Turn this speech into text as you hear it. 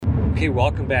Okay,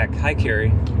 welcome back. Hi,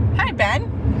 Carrie. Hi,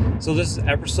 Ben. So this is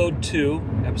episode 2,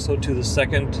 the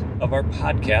second of our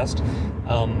podcast.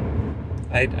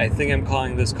 I think I'm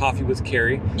calling this Coffee with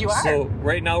Carrie. You are. So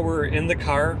right now we're in the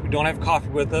car. We don't have coffee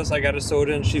with us. I got a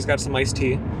soda and she's got some iced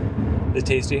tea. Is it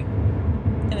tasty?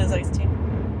 It is iced tea.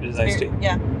 It is iced tea?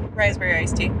 Yeah, raspberry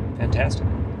iced tea. Fantastic.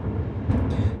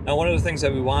 Now, one of the things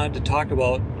that we wanted to talk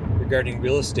about regarding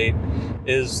real estate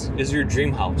is your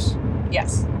dream house.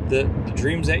 Yes. The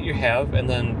dreams that you have, and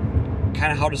then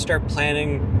kind of how to start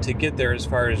planning to get there as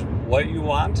far as what you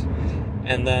want,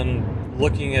 and then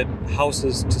looking at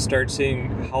houses to start seeing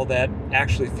how that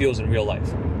actually feels in real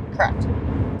life. Correct.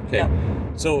 Okay. Yep.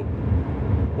 So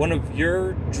one of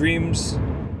your dreams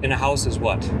in a house is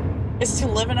what? Is to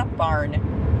live in a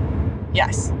barn.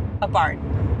 Yes, a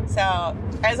barn. So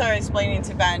as I was explaining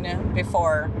to Ben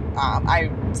before,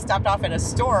 I stopped off at a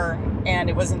store and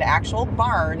it was an actual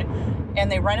barn, and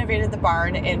they renovated the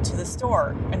barn into the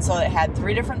store. And so it had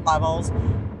 3 different levels,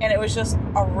 and it was just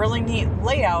a really neat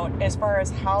layout as far as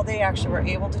how they actually were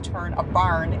able to turn a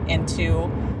barn into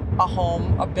a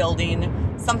home, a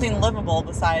building, something livable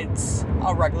besides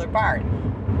a regular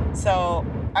barn. So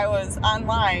I was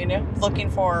online looking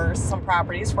for some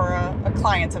properties for a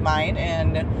client of mine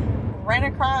and ran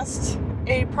across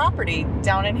a property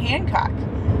down in Hancock.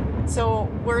 So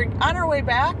we're on our way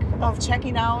back of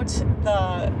checking out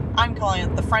I'm calling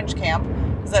it the French camp,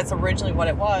 because that's originally what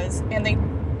it was, and they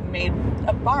made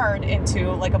a barn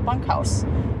into like a bunkhouse.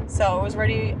 So it was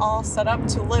ready, all set up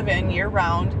to live in year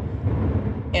round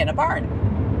in a barn.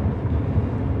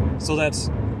 So that's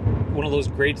one of those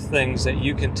great things that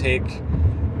you can take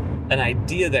an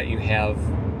idea that you have,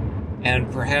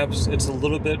 and perhaps it's a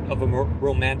little bit of a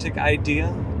romantic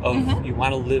idea of you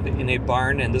want to live in a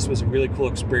barn, and this was a really cool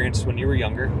experience when you were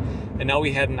younger, and now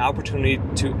we had an opportunity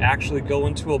to actually go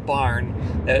into a barn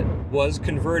that was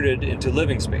converted into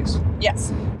living space.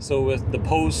 Yes. So with the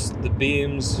posts, the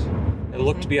beams, it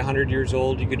looked to be 100 years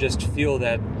old. You could just feel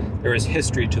that there was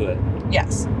history to it.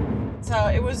 Yes. So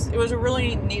it was a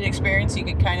really neat experience. You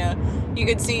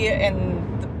could see in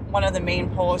one of the main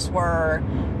posts where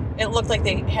it looked like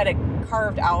they had it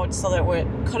carved out so that it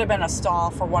could have been a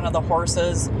stall for one of the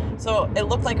horses. So it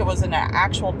looked like it was an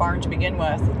actual barn to begin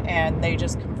with, and they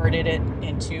just converted it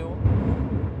into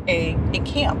a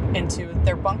camp, into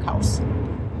their bunkhouse.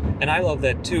 And I love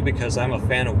that too, because I'm a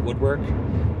fan of woodwork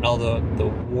and all the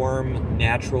warm,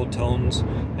 natural tones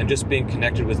and just being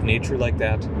connected with nature like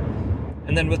that.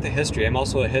 And then with the history, I'm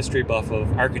also a history buff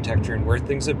of architecture and where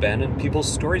things have been and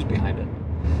people's stories behind it.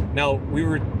 Now, we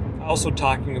were also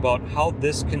talking about how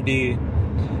this can be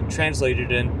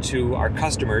translated into our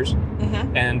customers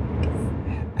and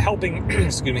helping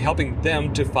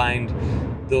them to find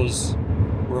those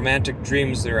romantic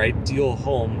dreams, their ideal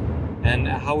home. And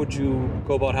how would you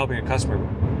go about helping a customer?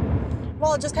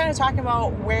 Well, just kind of talking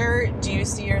about, where do you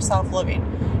see yourself living?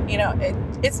 You know,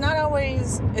 it's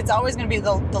always going to be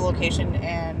the location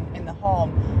and the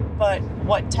home, but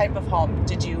what type of home?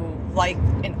 Did you like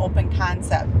an open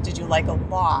concept? Did you like a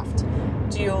loft?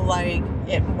 Do you like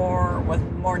it more with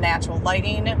more natural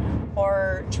lighting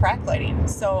or track lighting?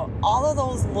 So all of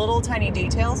those little tiny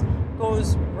details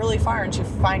goes really far into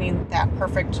finding that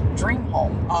perfect dream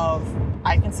home of,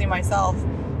 I can see myself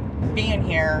being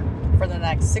here for the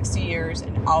next 60 years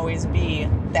and always be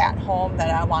that home that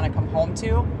I want to come home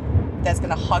to, that's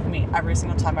going to hug me every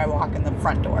single time I walk in the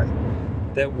front door.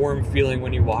 That warm feeling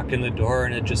when you walk in the door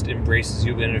and it just embraces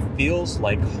you and it feels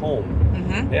like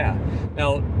home. Yeah.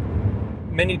 Now,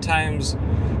 many times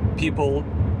people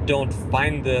don't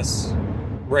find this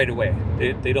right away.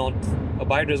 A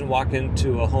buyer doesn't walk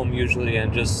into a home usually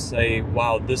and just say,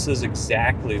 wow, this is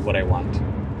exactly what I want.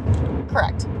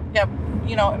 Correct. Yep.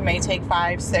 You know, it may take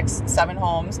 5, 6, 7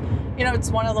 homes. You know,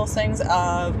 it's one of those things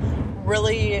of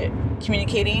really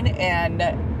communicating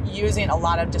and using a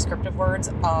lot of descriptive words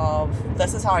of,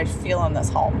 this is how I feel in this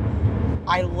home.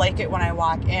 I like it when I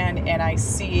walk in and I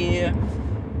see an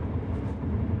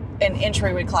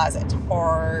entryway closet,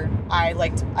 or I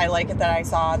like it that I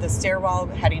saw the stairwell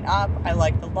heading up. I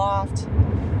like the loft.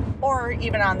 Or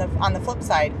even on the flip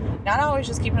side, not always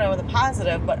just keeping it with a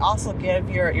positive, but also give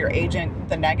your agent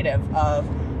the negative of,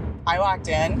 I walked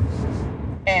in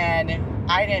and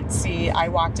I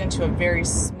walked into a very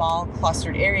small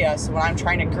clustered area. So when I'm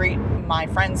trying to greet my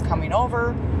friends coming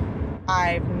over,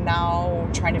 I'm now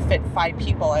trying to fit 5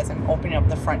 people as I'm opening up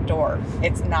the front door.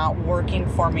 It's not working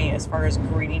for me as far as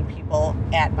greeting people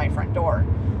at my front door.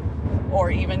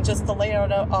 Or even just the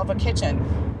layout of a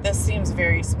kitchen. This seems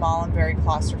very small and very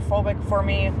claustrophobic for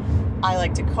me. I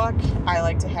like to cook. I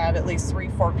like to have at least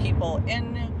 3-4 people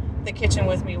in the kitchen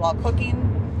with me while cooking.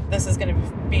 this is going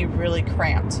to be really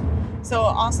cramped. So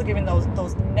also giving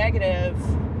those negative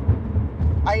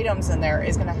items in there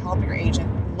is going to help your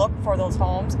agent look for those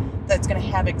homes that's going to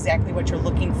have exactly what you're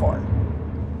looking for.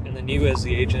 And then you as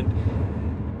the agent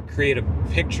create a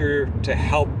picture to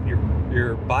help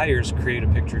your buyers create a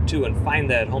picture too and find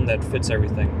that home that fits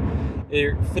everything.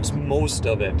 It fits most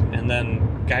of it, and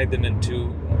then guide them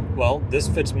into, well, this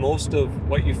fits most of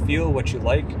what you feel, what you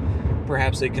like.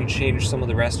 Perhaps they can change some of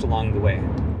the rest along the way.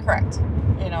 Correct.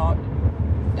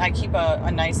 I keep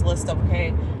a nice list of,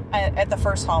 okay, at the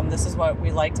first home, this is what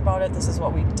we liked about it, this is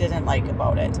what we didn't like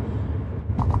about it.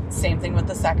 Same thing with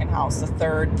the second house, the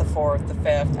third, the fourth, the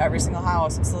fifth, every single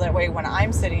house. So that way when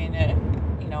I'm sitting,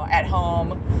 at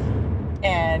home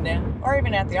or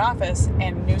even at the office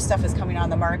and new stuff is coming on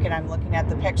the market, I'm looking at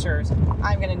the pictures,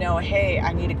 I'm going to know, hey,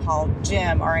 I need to call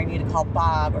Jim or I need to call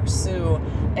Bob or Sue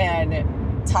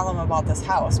and tell them about this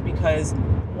house, because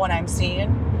what I'm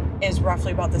seeing is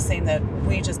roughly about the same that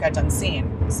we just got done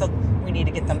seeing. So we need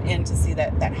to get them in to see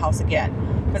that house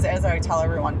again. Because as I tell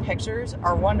everyone, pictures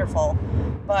are wonderful,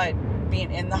 but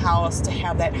being in the house, to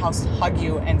have that house hug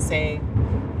you and say,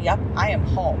 yep, I am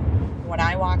home. When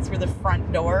I walk through the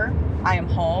front door, I am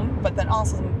home. But then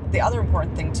also the other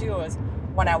important thing too is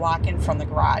when I walk in from the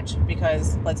garage,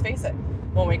 because let's face it,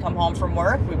 when we come home from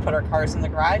work, we put our cars in the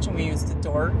garage and we use the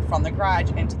door from the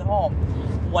garage into the home.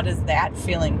 What does that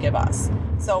feeling give us?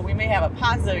 So we may have a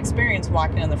positive experience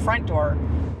walking in the front door,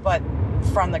 but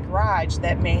from the garage,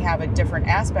 that may have a different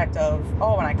aspect of,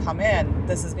 oh, when I come in,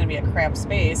 this is going to be a cramped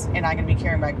space and I'm going to be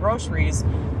carrying my groceries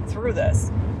through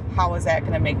this. How is that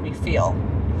going to make me feel?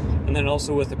 And then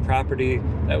also with the property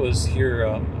that was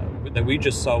here, that we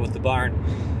just saw with the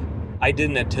barn, I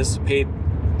didn't anticipate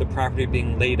the property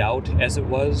being laid out as it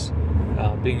was,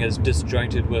 being as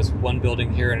disjointed with one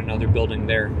building here and another building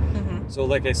there. Mm-hmm. So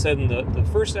like I said in the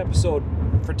first episode,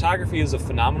 photography is a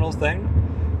phenomenal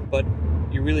thing, but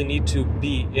you really need to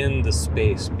be in the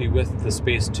space, be with the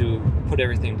space to put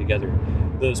everything together.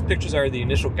 Those pictures are the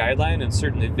initial guideline, and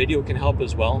certainly video can help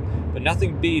as well, but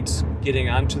nothing beats getting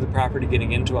onto the property,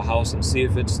 getting into a house and see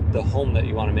if it's the home that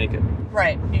you want to make it.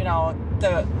 Right.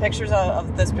 The pictures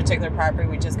of this particular property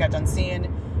we just got done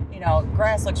seeing,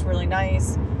 grass looks really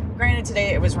nice. Granted,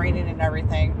 today it was raining and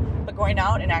everything, but going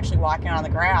out and actually walking on the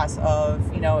grass of,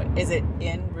 is it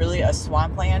in really a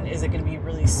swampland? Is it going to be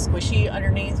really squishy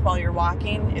underneath while you're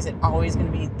walking? Is it always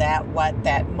going to be that wet,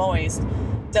 that moist?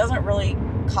 Doesn't really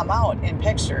come out in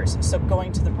pictures. So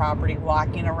going to the property,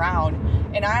 walking around,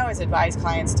 and I always advise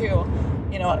clients too,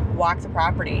 walk the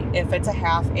property. If it's a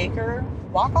half acre,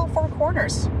 walk all four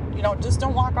corners. Just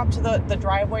don't walk up to the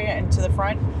driveway and to the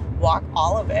front. Walk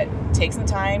all of it. Take some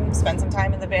time, spend some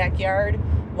time in the backyard,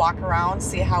 walk around,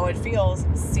 see how it feels,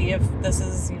 see if this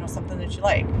is, something that you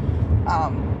like.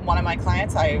 One of my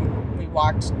clients, we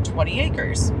walked 20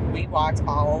 acres. We walked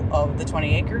all of the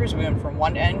 20 acres. We went from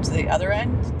one end to the other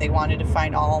end. They wanted to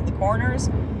find all the corners.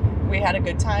 We had a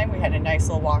good time. We had a nice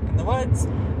little walk in the woods.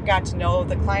 Got to know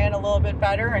the client a little bit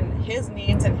better, and his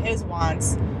needs and his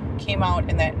wants came out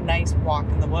in that nice walk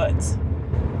in the woods.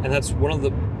 And that's one of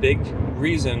the big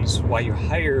reasons why you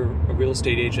hire a real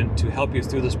estate agent to help you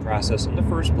through this process in the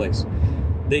first place.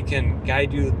 They can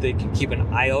guide you, they can keep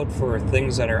an eye out for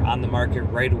things that are on the market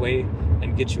right away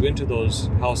and get you into those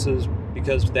houses,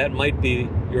 because that might be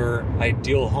your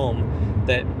ideal home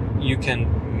that you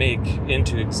can make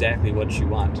into exactly what you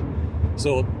want.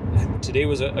 So today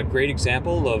was a great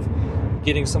example of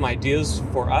getting some ideas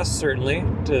for us, certainly,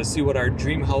 to see what our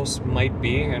dream house might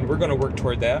be, and we're going to work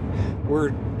toward that. We're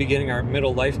beginning our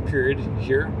middle life period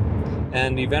here,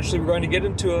 and eventually we're going to get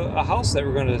into a house that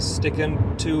we're going to stick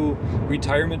into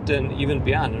retirement and even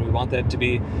beyond, and we want that to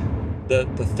be the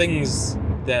things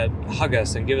that hug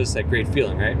us and give us that great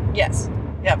feeling, right? Yes.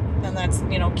 Yep. And that's,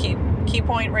 key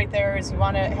point right there is you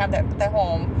want to have that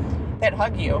home that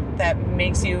hug you, that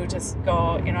makes you just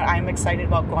go, I'm excited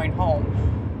about going home.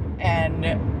 And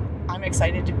I'm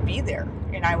excited to be there.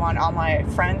 And I want all my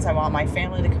friends, I want my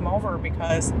family to come over,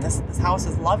 because this house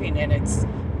is loving and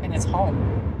it's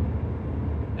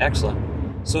home.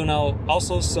 Excellent. So now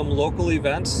also some local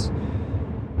events.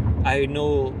 I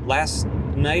know last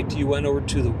night you went over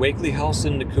to the Wakely House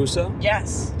in Nakusa.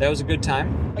 Yes. That was a good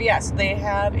time? Oh, yes. They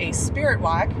have a spirit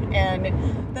walk.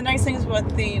 And the nice things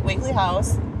with the Wakely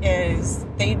House is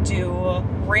they do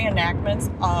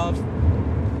reenactments of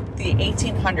the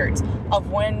 1800s,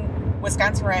 of when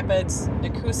Wisconsin Rapids,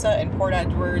 Nakusa, and Port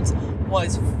Edwards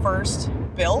was first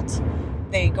built.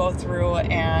 They go through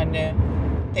and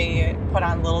they put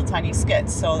on little tiny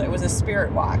skits. So it was a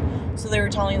spirit walk. So they were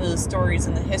telling the stories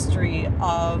and the history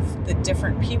of the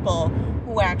different people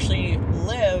who actually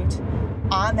lived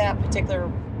on that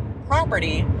particular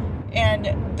property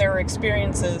and their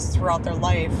experiences throughout their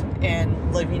life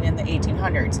in living in the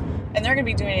 1800s. And they're going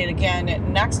to be doing it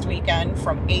again next weekend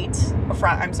from 6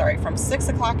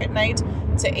 o'clock at night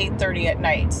to 8:30 at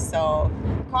night. So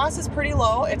cost is pretty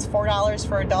low. It's $4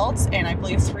 for adults and I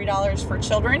believe $3 for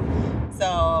children.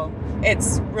 So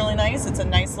it's really nice. It's a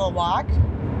nice little walk.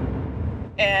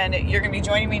 And you're going to be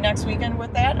joining me next weekend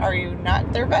with that. Are you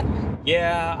not there, Ben?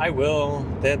 Yeah, I will.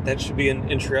 That should be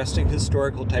an interesting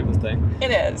historical type of thing.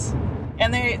 It is.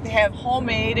 And they have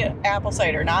homemade apple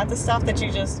cider, not the stuff that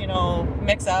you just,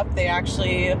 mix up. They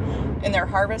actually, in their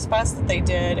Harvest Fest that they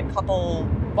did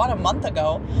about a month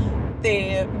ago,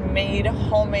 they made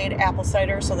homemade apple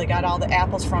cider. So they got all the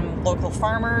apples from local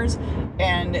farmers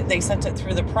and they sent it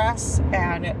through the press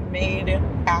and made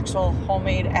actual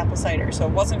homemade apple cider. So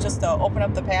it wasn't just to open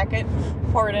up the packet,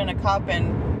 pour it in a cup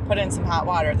and put in some hot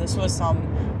water. This was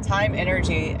some time,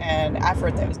 energy, and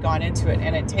effort that was gone into it,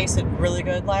 and it tasted really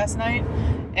good last night,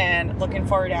 and looking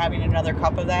forward to having another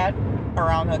cup of that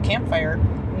around the campfire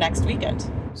next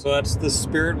weekend. So that's the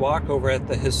Spirit Walk over at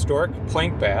the historic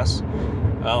Plank Bass.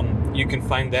 You can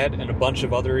find that and a bunch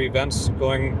of other events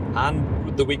going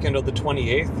on the weekend of the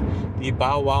 28th. The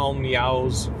Bow Wow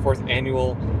Meows 4th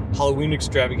Annual Halloween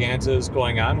Extravaganza is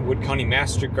going on. Wood County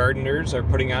Master Gardeners are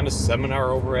putting on a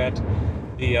seminar over at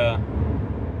the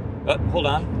hold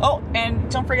on. Oh, and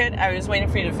don't forget, I was waiting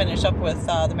for you to finish up with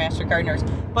the Master Gardeners,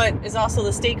 but it's also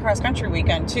the state cross country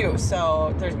weekend too.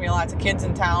 So there's gonna be lots of kids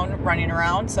in town running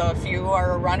around. So if you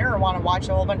are a runner or want to watch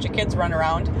a whole bunch of kids run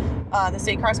around, the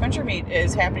state cross country meet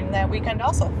is happening that weekend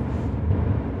also.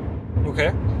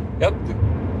 Okay. Yep.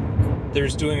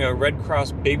 There's doing a Red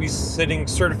Cross babysitting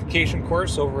certification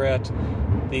course over at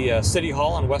the City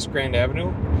Hall on West Grand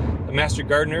Avenue. The Master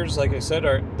Gardeners, like I said,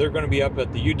 they're going to be up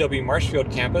at the UW Marshfield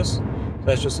campus. So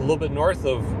that's just a little bit north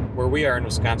of where we are in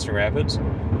Wisconsin Rapids.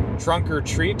 Trunk or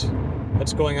Treat,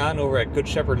 that's going on over at Good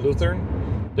Shepherd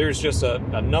Lutheran. There's just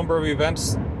a number of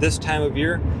events this time of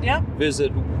year. Yeah.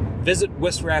 Visit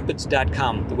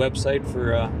wistrapids.com, the website,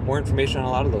 for more information on a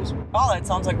lot of those. Oh, that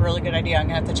sounds like a really good idea. I'm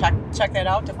going to have to check that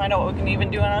out to find out what we can even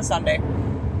do on a Sunday.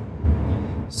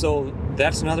 So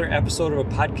that's another episode of a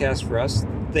podcast for us.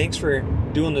 Thanks for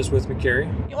doing this with me, Carrie.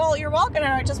 Well, you're welcome,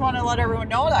 and I just want to let everyone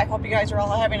know that I hope you guys are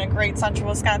all having a great Central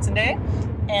Wisconsin day.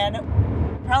 And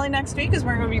probably next week is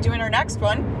when we're going to be doing our next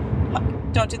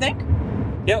one. Don't you think?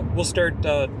 Yeah, we'll start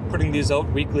putting these out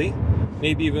weekly,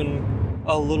 maybe even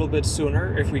a little bit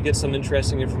sooner if we get some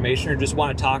interesting information or just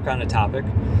want to talk on a topic.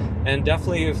 And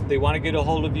definitely, if they want to get a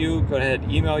hold of you, go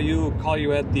ahead, email you, call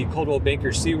you at the Coldwell Banker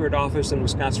Siewert office in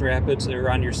Wisconsin Rapids or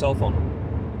on your cell phone.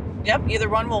 Yep, either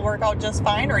one will work out just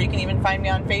fine, or you can even find me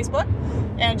on Facebook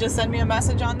and just send me a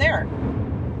message on there.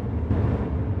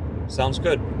 Sounds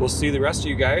good. We'll see the rest of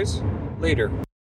you guys later.